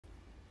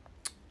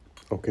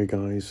Okay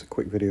guys, a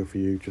quick video for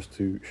you just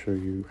to show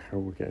you how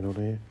we're getting on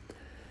here.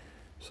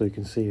 So you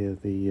can see here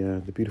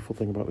the beautiful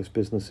thing about this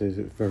business is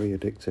it's very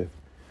addictive,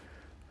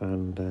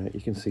 and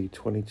you can see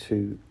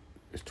 22,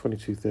 it's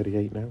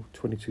 22.38 now,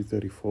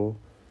 22.34,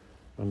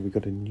 and we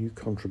got a new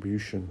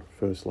contribution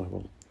first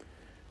level.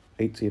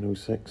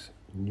 18.06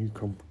 new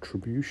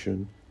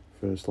contribution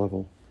first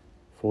level.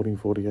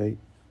 14.48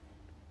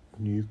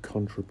 new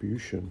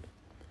contribution.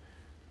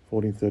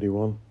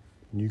 14.31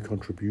 new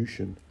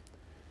contribution.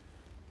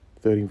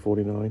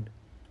 13.49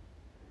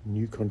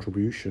 new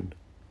contribution.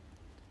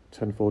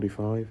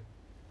 10.45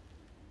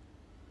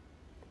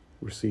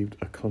 received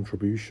a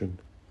contribution.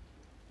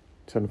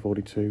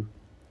 10.42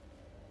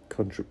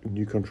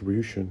 new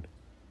contribution.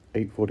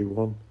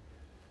 8.41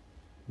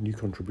 new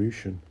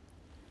contribution.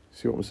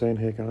 See what I'm saying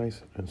here,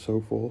 guys? And so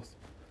forth.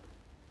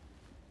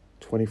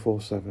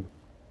 24/7. You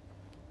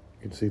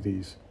can see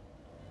these.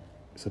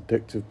 It's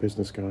addictive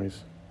business,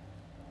 guys.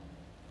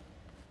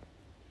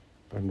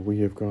 And we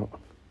have got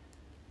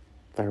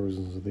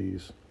thousands of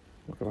these.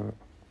 Look at that.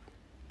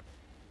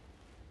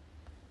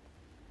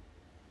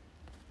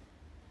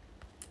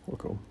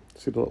 Look at them.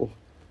 See the little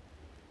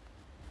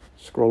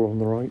scroll on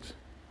the right?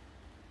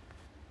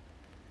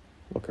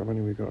 Look how many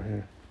we got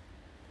here.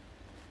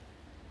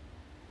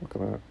 Look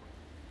at that.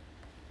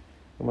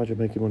 Imagine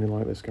making money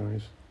like this,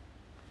 guys.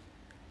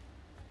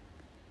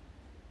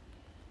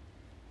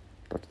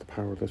 That's the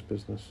power of this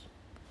business.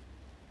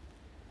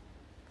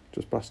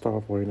 Just past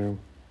halfway now.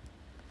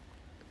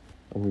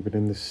 And we've been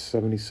in this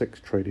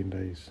 76 trading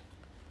days.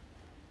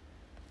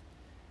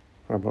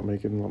 How about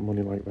making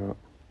money like that?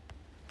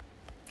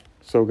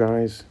 So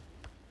guys,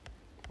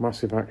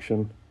 massive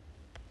action,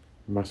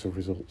 massive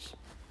results.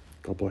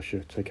 God bless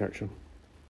you. Take action.